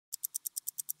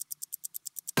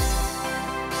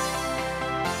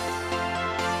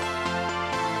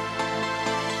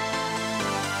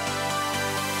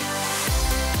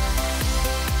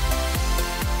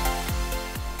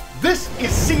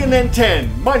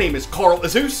2010. My name is Carl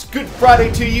Azus. Good Friday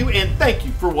to you, and thank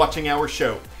you for watching our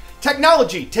show.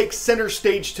 Technology takes center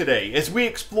stage today as we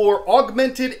explore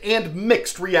augmented and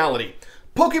mixed reality.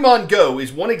 Pokemon Go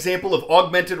is one example of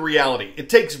augmented reality. It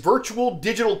takes virtual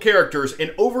digital characters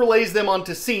and overlays them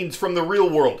onto scenes from the real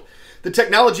world. The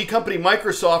technology company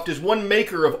Microsoft is one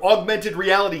maker of augmented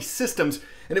reality systems,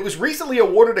 and it was recently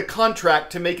awarded a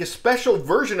contract to make a special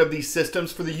version of these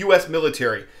systems for the US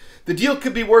military. The deal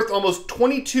could be worth almost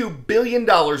 $22 billion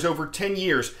over 10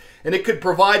 years, and it could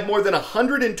provide more than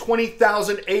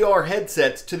 120,000 AR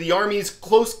headsets to the Army's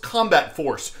close combat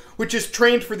force, which is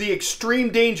trained for the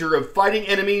extreme danger of fighting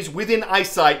enemies within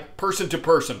eyesight, person to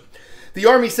person. The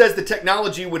Army says the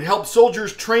technology would help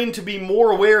soldiers train to be more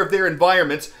aware of their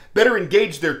environments, better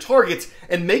engage their targets,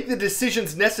 and make the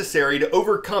decisions necessary to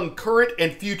overcome current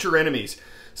and future enemies.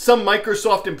 Some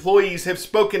Microsoft employees have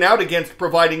spoken out against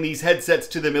providing these headsets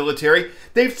to the military.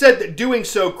 They've said that doing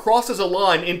so crosses a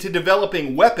line into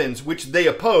developing weapons, which they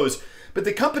oppose. But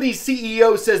the company's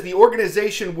CEO says the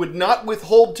organization would not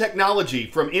withhold technology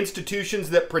from institutions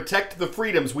that protect the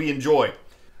freedoms we enjoy.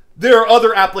 There are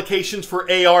other applications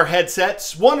for AR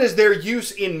headsets. One is their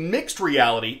use in mixed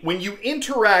reality, when you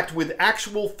interact with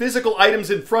actual physical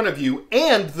items in front of you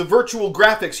and the virtual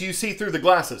graphics you see through the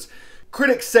glasses.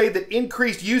 Critics say that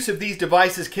increased use of these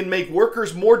devices can make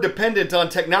workers more dependent on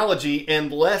technology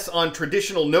and less on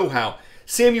traditional know-how.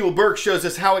 Samuel Burke shows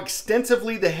us how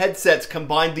extensively the headsets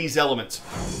combine these elements.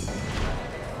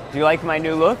 Do you like my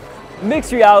new look?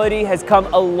 Mixed reality has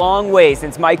come a long way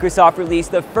since Microsoft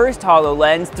released the first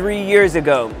HoloLens 3 years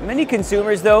ago. Many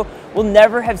consumers, though, will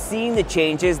never have seen the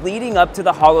changes leading up to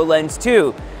the HoloLens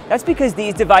 2. That's because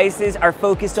these devices are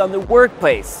focused on the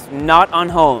workplace, not on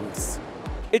homes.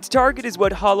 Its target is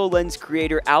what HoloLens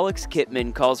creator Alex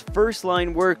Kipman calls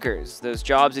first-line workers, those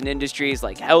jobs in industries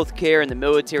like healthcare and the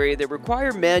military that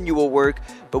require manual work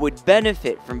but would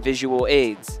benefit from visual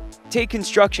aids. Take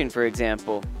construction, for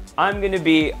example. I'm going to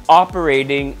be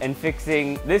operating and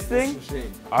fixing this thing.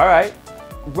 All right.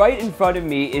 Right in front of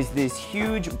me is this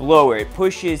huge blower. It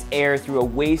pushes air through a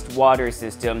wastewater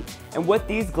system. And what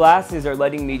these glasses are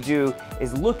letting me do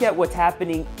is look at what's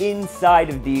happening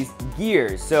inside of these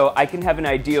gears. So I can have an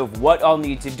idea of what I'll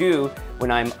need to do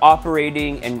when I'm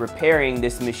operating and repairing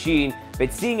this machine,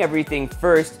 but seeing everything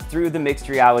first through the mixed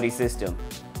reality system.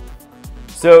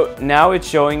 So now it's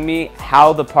showing me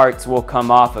how the parts will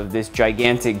come off of this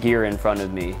gigantic gear in front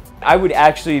of me. I would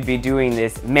actually be doing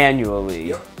this manually.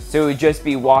 Yep. So it would just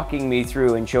be walking me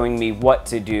through and showing me what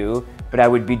to do, but I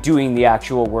would be doing the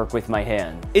actual work with my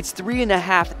hand. Its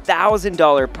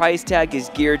 $3,500 price tag is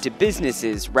geared to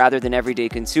businesses rather than everyday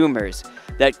consumers.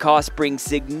 That cost brings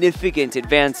significant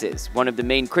advances. One of the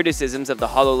main criticisms of the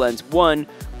HoloLens 1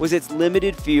 was its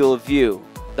limited field of view.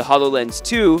 The HoloLens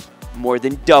 2 more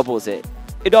than doubles it.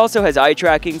 It also has eye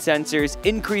tracking sensors,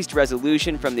 increased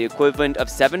resolution from the equivalent of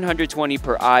 720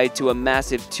 per eye to a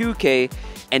massive 2K,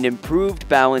 and improved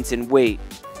balance and weight.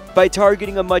 By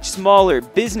targeting a much smaller,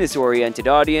 business-oriented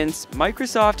audience,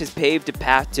 Microsoft has paved a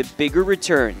path to bigger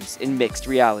returns in mixed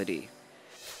reality.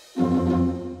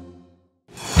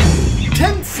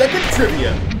 10-second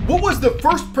trivia. What was the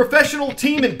first professional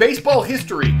team in baseball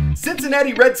history?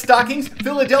 Cincinnati Red Stockings,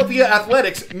 Philadelphia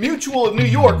Athletics, Mutual of New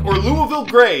York, or Louisville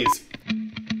Grays?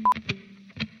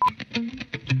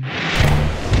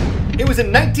 It was in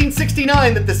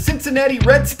 1969 that the Cincinnati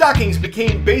Red Stockings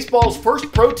became baseball's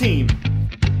first pro team.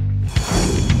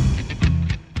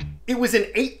 It was in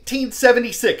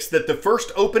 1876 that the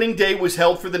first opening day was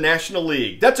held for the National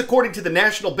League. That's according to the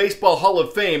National Baseball Hall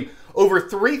of Fame. Over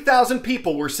 3,000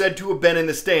 people were said to have been in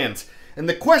the stands. And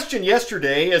the question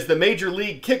yesterday, as the Major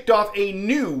League kicked off a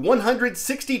new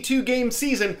 162-game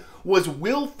season, was,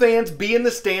 will fans be in the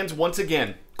stands once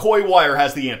again? Coy Wire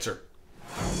has the answer.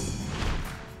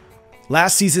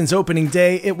 Last season's opening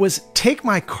day, it was take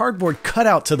my cardboard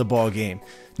cutout to the ball game.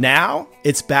 Now,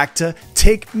 it's back to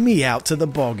take me out to the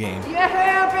ball game.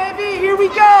 Yeah, baby, here we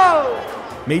go!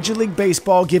 Major League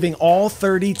Baseball giving all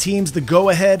 30 teams the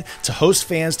go-ahead to host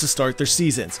fans to start their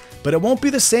seasons. But it won't be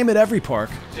the same at every park.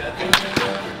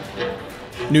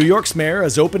 New York's mayor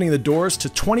is opening the doors to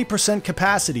 20%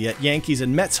 capacity at Yankees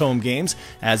and Mets home games,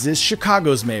 as is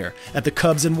Chicago's mayor at the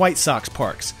Cubs and White Sox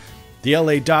parks. The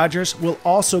LA Dodgers will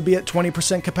also be at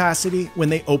 20% capacity when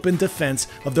they open defense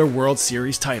of their World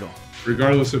Series title.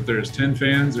 Regardless if there's 10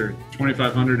 fans or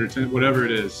 2,500 or 10, whatever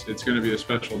it is, it's going to be a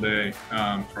special day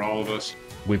for all of us.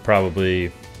 We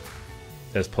probably,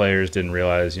 as players, didn't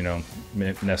realize,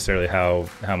 necessarily how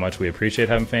much we appreciate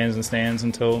having fans in stands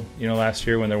until, last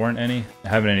year when there weren't any.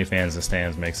 Having any fans in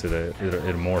stands makes it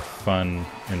a more fun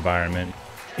environment.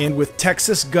 And with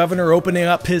Texas governor opening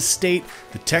up his state,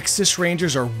 the Texas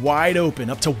Rangers are wide open,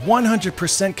 up to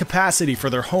 100% capacity for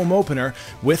their home opener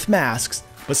with masks.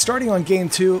 But starting on Game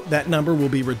 2, that number will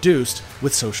be reduced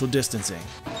with social distancing.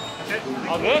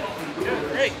 All good?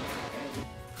 Great.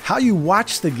 How you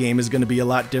watch the game is going to be a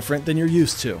lot different than you're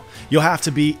used to. You'll have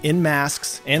to be in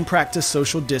masks and practice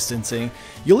social distancing.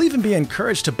 You'll even be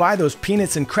encouraged to buy those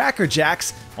peanuts and Cracker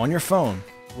Jacks on your phone.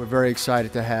 We're very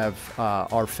excited to have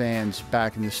our fans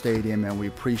back in the stadium, and we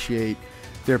appreciate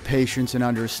their patience and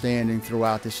understanding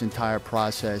throughout this entire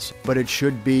process. But it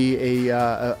should be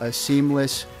a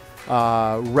seamless,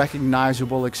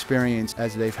 recognizable experience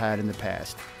as they've had in the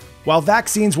past. While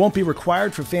vaccines won't be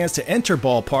required for fans to enter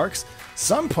ballparks,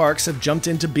 some parks have jumped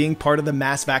into being part of the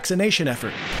mass vaccination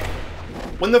effort.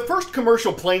 When the first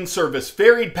commercial plane service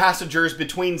ferried passengers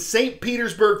between St.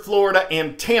 Petersburg, Florida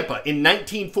and Tampa in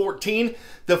 1914,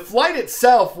 the flight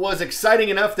itself was exciting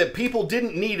enough that people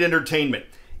didn't need entertainment.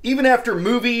 Even after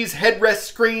movies, headrest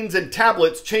screens, and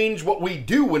tablets change what we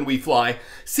do when we fly,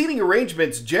 seating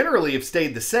arrangements generally have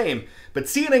stayed the same. But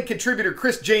CNN contributor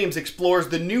Chris James explores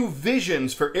the new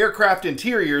visions for aircraft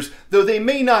interiors, though they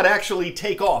may not actually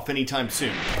take off anytime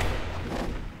soon.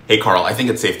 Hey Carl, I think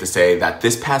it's safe to say that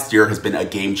this past year has been a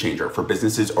game changer for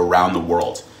businesses around the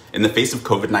world. In the face of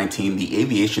COVID-19, the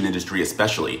aviation industry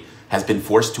especially has been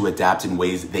forced to adapt in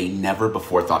ways they never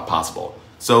before thought possible.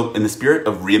 So in the spirit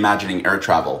of reimagining air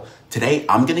travel, today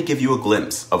I'm going to give you a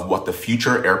glimpse of what the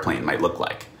future airplane might look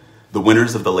like. The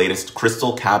winners of the latest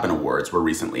Crystal Cabin Awards were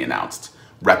recently announced,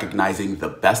 recognizing the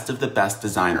best of the best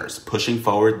designers pushing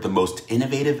forward the most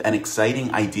innovative and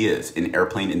exciting ideas in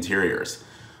airplane interiors.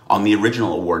 On the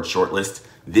original award shortlist,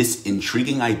 this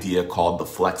intriguing idea called the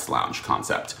Flex Lounge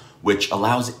concept, which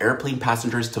allows airplane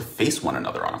passengers to face one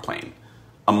another on a plane.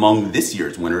 Among this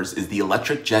year's winners is the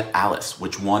electric jet Alice,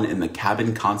 which won in the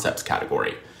Cabin Concepts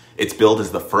category. It's billed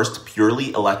as the first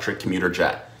purely electric commuter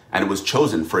jet, and it was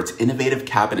chosen for its innovative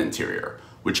cabin interior,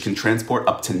 which can transport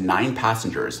up to 9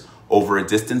 passengers over a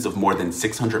distance of more than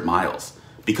 600 miles.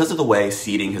 Because of the way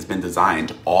seating has been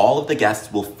designed, all of the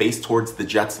guests will face towards the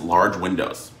jet's large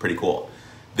windows. Pretty cool.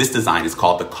 This design is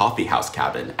called the Coffee House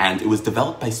Cabin, and it was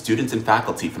developed by students and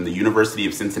faculty from the University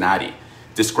of Cincinnati.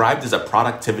 Described as a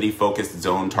productivity-focused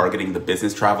zone targeting the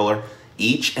business traveler,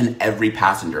 each and every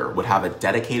passenger would have a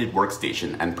dedicated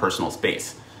workstation and personal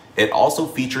space. It also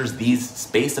features these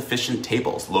space-efficient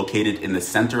tables located in the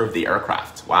center of the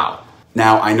aircraft. Wow.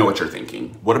 Now, I know what you're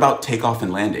thinking. What about takeoff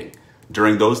and landing?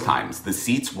 During those times, the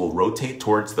seats will rotate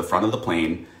towards the front of the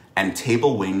plane and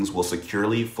table wings will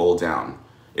securely fold down.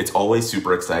 It's always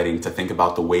super exciting to think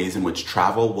about the ways in which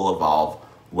travel will evolve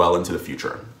well into the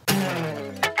future.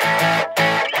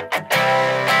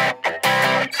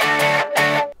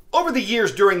 Over the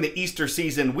years during the Easter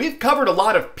season, we've covered a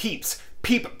lot of Peeps.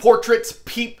 Peep portraits,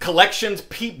 Peep collections,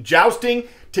 Peep jousting.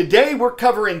 Today we're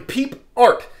covering Peep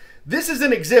Art. This is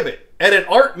an exhibit at an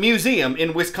art museum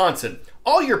in Wisconsin.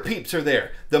 All your Peeps are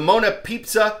there. The Mona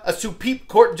Peepsa, a Sue Peep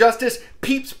Court Justice,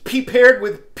 Peeps peep-haired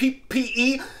with Peep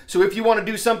PE. So if you want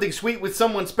to do something sweet with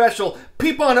someone special,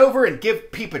 peep on over and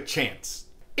give Peep a chance.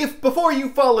 If before you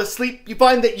fall asleep, you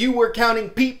find that you were counting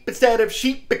Peep instead of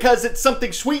sheep because it's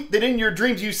something sweet that in your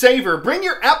dreams you savor, bring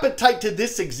your appetite to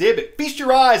this exhibit. Feast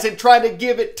your eyes and try to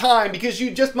give it time because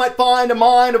you just might find a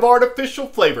mine of artificial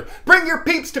flavor. Bring your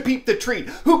Peeps to peep the treat.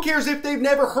 Who cares if they've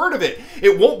never heard of it?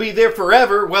 It won't be there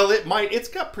forever. Well, it might. It's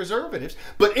got preservatives.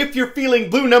 But if you're feeling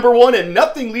blue #1 and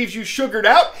nothing leaves you sugared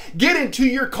out, get into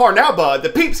your car now, bud. The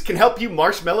Peeps can help you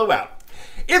marshmallow out.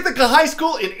 Ithaca High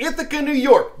School in Ithaca, New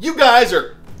York. You guys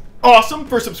are awesome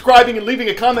for subscribing and leaving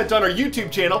a comment on our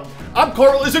YouTube channel. I'm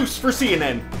Carl Azus for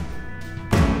CNN.